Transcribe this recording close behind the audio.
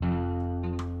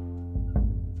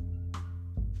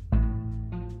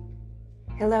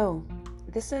Hello,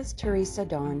 this is Teresa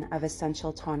Dawn of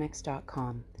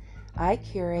EssentialTonics.com. I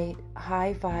curate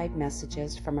high vibe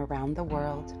messages from around the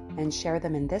world and share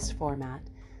them in this format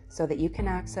so that you can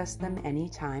access them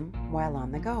anytime while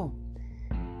on the go.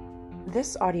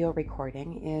 This audio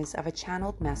recording is of a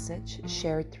channeled message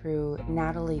shared through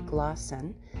Natalie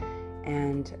Glasson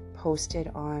and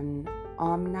posted on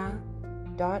omna.org.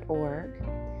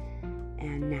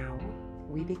 And now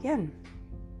we begin.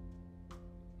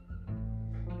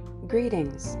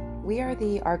 Greetings, we are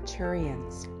the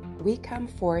Arcturians. We come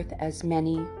forth as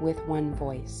many with one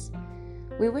voice.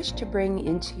 We wish to bring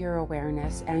into your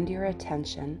awareness and your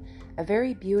attention a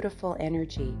very beautiful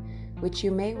energy which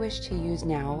you may wish to use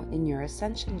now in your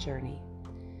ascension journey.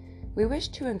 We wish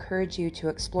to encourage you to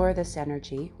explore this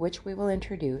energy, which we will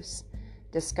introduce,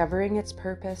 discovering its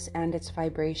purpose and its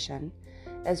vibration,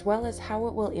 as well as how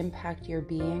it will impact your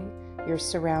being, your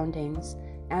surroundings,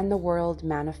 and the world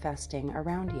manifesting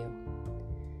around you.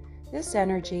 This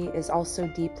energy is also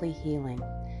deeply healing.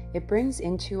 It brings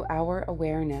into our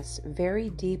awareness very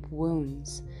deep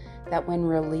wounds that, when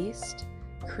released,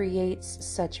 creates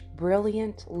such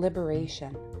brilliant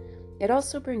liberation. It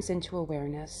also brings into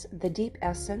awareness the deep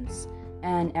essence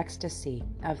and ecstasy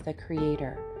of the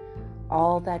Creator,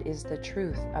 all that is the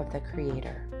truth of the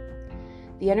Creator.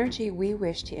 The energy we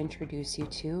wish to introduce you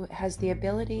to has the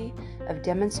ability of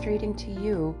demonstrating to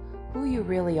you who you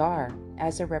really are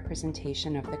as a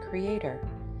representation of the Creator,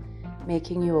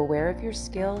 making you aware of your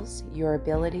skills, your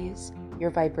abilities, your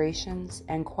vibrations,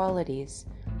 and qualities,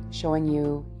 showing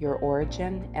you your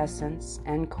origin, essence,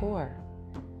 and core.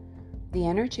 The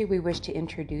energy we wish to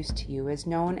introduce to you is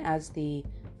known as the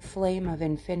Flame of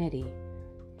Infinity.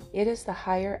 It is the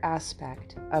higher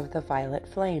aspect of the violet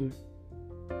flame.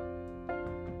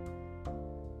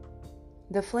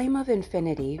 The Flame of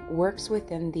Infinity works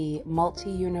within the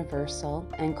multi-universal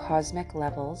and cosmic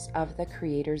levels of the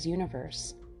Creator's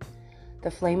universe.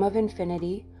 The Flame of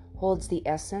Infinity holds the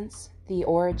essence, the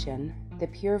origin, the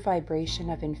pure vibration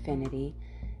of infinity,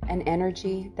 an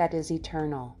energy that is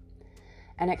eternal,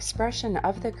 an expression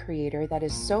of the Creator that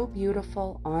is so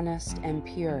beautiful, honest, and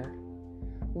pure.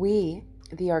 We,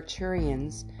 the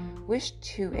Arcturians, wish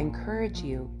to encourage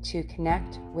you to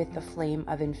connect with the Flame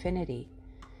of Infinity.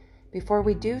 Before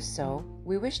we do so,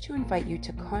 we wish to invite you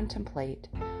to contemplate,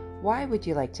 why would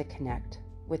you like to connect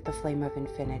with the Flame of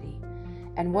Infinity,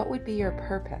 and what would be your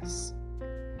purpose?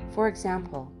 For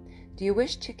example, do you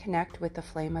wish to connect with the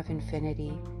Flame of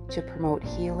Infinity to promote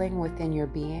healing within your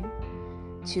being,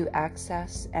 to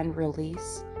access and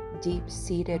release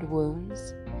deep-seated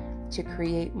wounds, to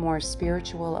create more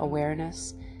spiritual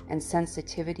awareness and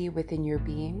sensitivity within your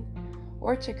being,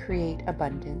 or to create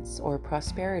abundance or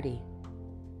prosperity?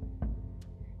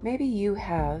 Maybe you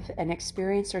have an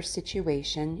experience or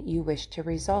situation you wish to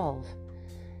resolve.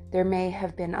 There may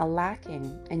have been a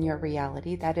lacking in your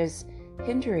reality that is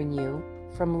hindering you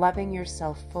from loving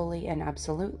yourself fully and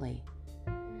absolutely.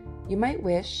 You might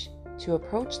wish to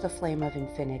approach the Flame of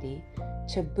Infinity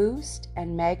to boost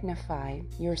and magnify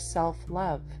your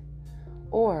self-love,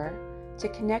 or to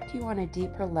connect you on a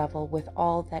deeper level with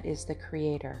all that is the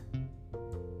Creator.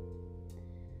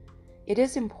 It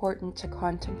is important to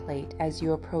contemplate as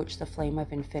you approach the Flame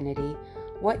of Infinity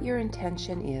what your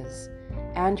intention is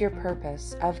and your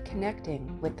purpose of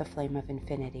connecting with the Flame of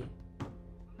Infinity.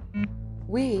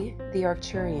 We, the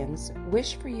Arcturians,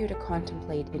 wish for you to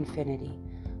contemplate infinity.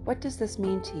 What does this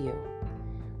mean to you?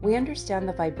 We understand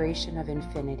the vibration of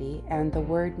infinity, and the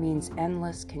word means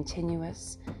endless,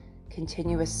 continuous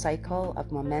cycle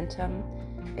of momentum,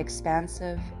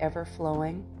 expansive,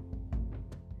 ever-flowing.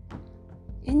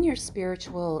 In your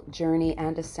spiritual journey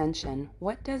and ascension,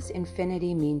 what does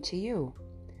infinity mean to you?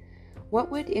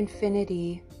 What would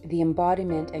infinity, the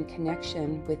embodiment and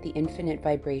connection with the infinite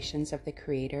vibrations of the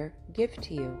Creator, give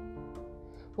to you?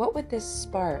 What would this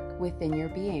spark within your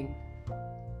being?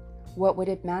 What would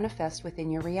it manifest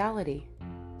within your reality?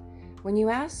 When you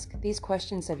ask these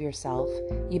questions of yourself,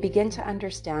 you begin to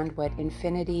understand what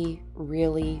infinity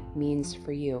really means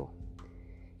for you.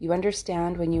 You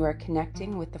understand, when you are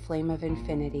connecting with the Flame of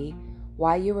Infinity,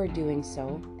 why you are doing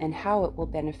so and how it will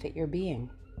benefit your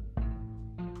being.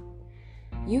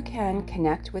 You can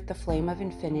connect with the Flame of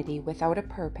Infinity without a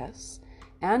purpose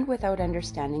and without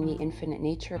understanding the infinite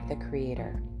nature of the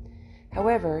Creator.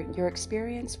 However, your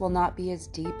experience will not be as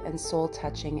deep and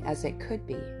soul-touching as it could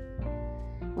be.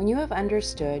 When you have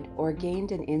understood or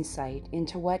gained an insight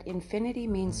into what infinity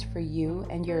means for you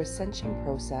and your ascension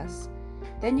process,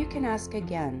 then you can ask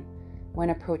again, when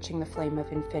approaching the Flame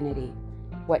of Infinity,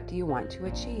 what do you want to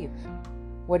achieve?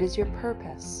 What is your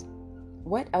purpose?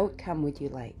 What outcome would you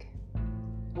like?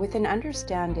 With an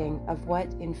understanding of what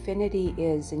infinity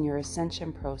is in your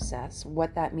ascension process,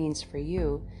 what that means for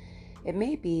you, it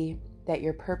may be that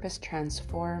your purpose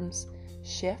transforms,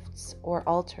 shifts, or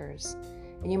alters,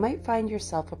 and you might find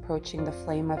yourself approaching the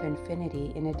flame of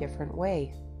infinity in a different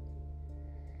way.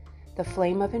 The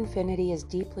flame of infinity is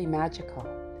deeply magical.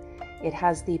 It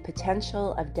has the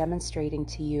potential of demonstrating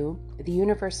to you the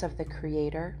universe of the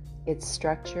Creator, its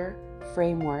structure,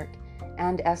 framework,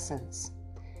 and essence,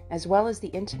 as well as the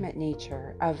intimate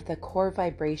nature of the core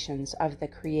vibrations of the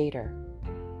Creator.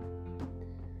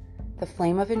 The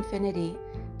flame of infinity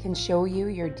can show you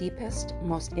your deepest,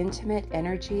 most intimate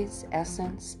energies,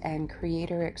 essence, and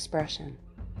Creator expression.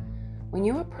 When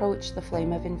you approach the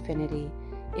flame of infinity,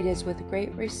 it is with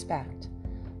great respect,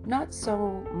 not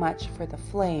so much for the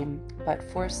flame, but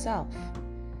for self.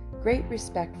 Great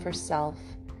respect for self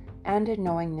and a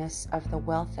knowingness of the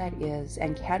wealth that is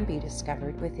and can be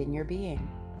discovered within your being.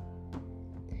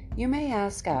 You may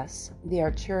ask us, the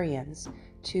Arcturians,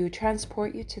 to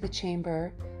transport you to the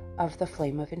chamber of the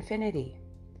flame of infinity.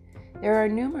 There are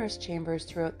numerous chambers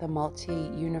throughout the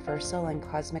multi-universal and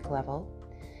cosmic level,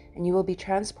 and you will be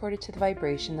transported to the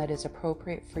vibration that is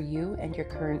appropriate for you and your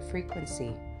current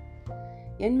frequency.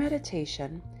 In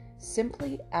meditation,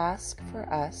 simply ask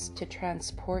for us to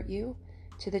transport you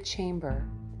to the chamber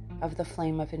of the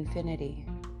flame of infinity.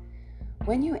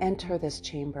 When you enter this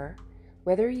chamber,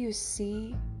 whether you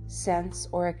see, sense,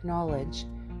 or acknowledge,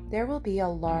 there will be a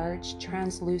large,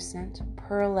 translucent,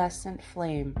 pearlescent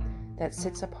flame that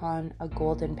sits upon a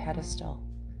golden pedestal.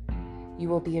 You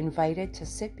will be invited to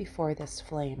sit before this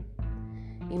flame.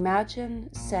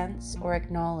 Imagine, sense, or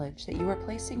acknowledge that you are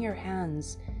placing your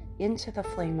hands into the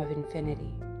flame of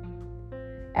infinity.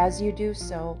 As you do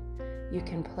so, you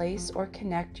can place or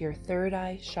connect your third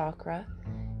eye chakra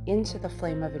into the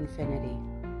flame of infinity,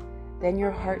 then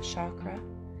your heart chakra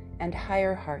and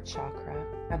higher heart chakra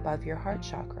above your heart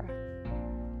chakra.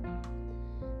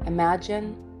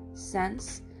 Imagine,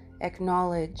 sense,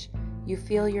 acknowledge you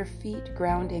feel your feet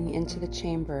grounding into the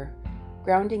chamber,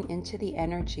 grounding into the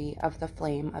energy of the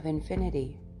flame of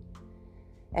infinity.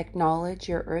 Acknowledge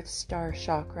your earth star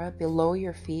chakra below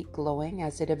your feet glowing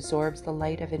as it absorbs the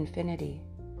light of infinity.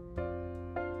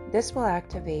 This will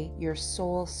activate your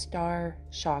soul star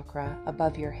chakra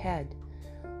above your head,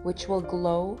 which will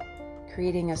glow,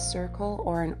 creating a circle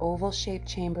or an oval-shaped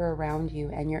chamber around you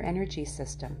and your energy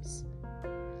systems.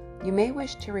 You may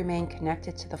wish to remain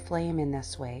connected to the flame in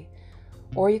this way,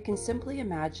 or you can simply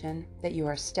imagine that you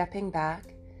are stepping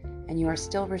back and you are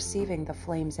still receiving the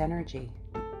flame's energy.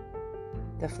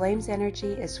 The flame's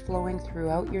energy is flowing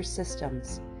throughout your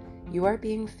systems. You are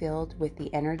being filled with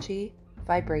the energy,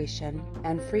 vibration,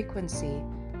 and frequency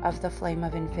of the flame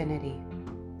of infinity.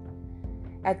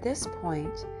 At this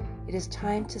point, it is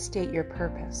time to state your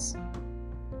purpose.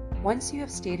 Once you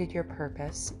have stated your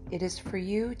purpose, it is for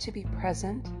you to be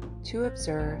present, to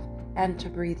observe, and to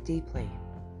breathe deeply.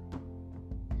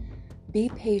 Be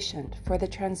patient for the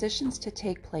transitions to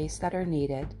take place that are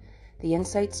needed, the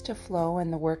insights to flow,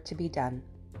 and the work to be done.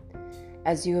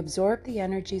 As you absorb the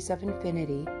energies of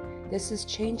infinity, this is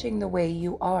changing the way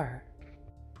you are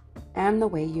and the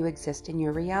way you exist in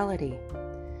your reality.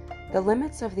 The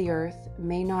limits of the earth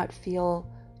may not feel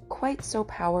quite so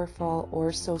powerful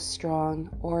or so strong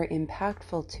or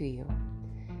impactful to you.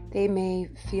 They may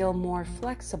feel more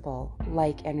flexible,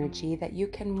 like energy that you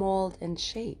can mold and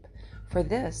shape, for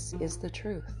this is the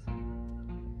truth.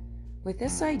 With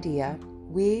this idea,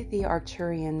 we, the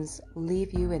Arcturians,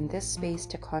 leave you in this space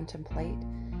to contemplate,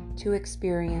 to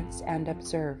experience, and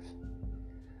observe.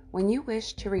 When you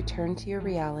wish to return to your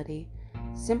reality,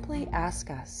 simply ask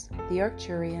us, the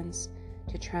Arcturians,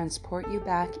 to transport you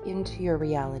back into your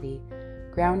reality,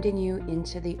 grounding you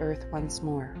into the earth once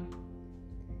more.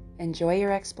 Enjoy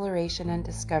your exploration and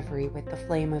discovery with the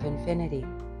flame of infinity.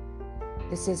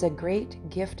 This is a great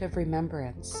gift of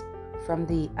remembrance from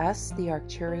us, the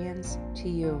Arcturians, to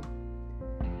you.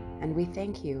 And we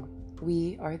thank you.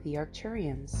 We are the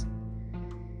Arcturians.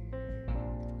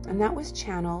 And that was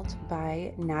channeled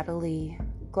by Natalie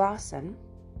Glasson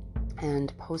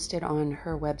and posted on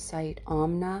her website,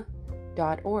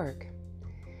 omna.org.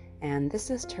 And this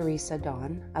is Teresa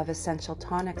Dawn of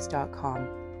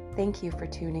EssentialTonics.com. Thank you for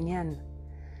tuning in.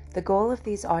 The goal of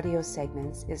these audio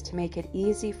segments is to make it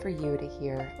easy for you to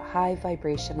hear high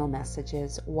vibrational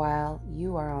messages while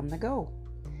you are on the go.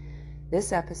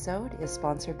 This episode is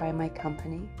sponsored by my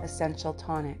company, Essential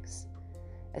Tonics.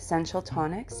 Essential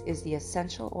Tonics is the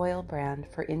essential oil brand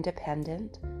for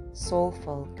independent,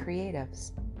 soulful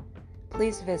creatives.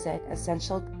 Please visit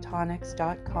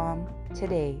EssentialTonics.com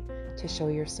today to show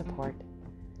your support.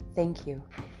 Thank you.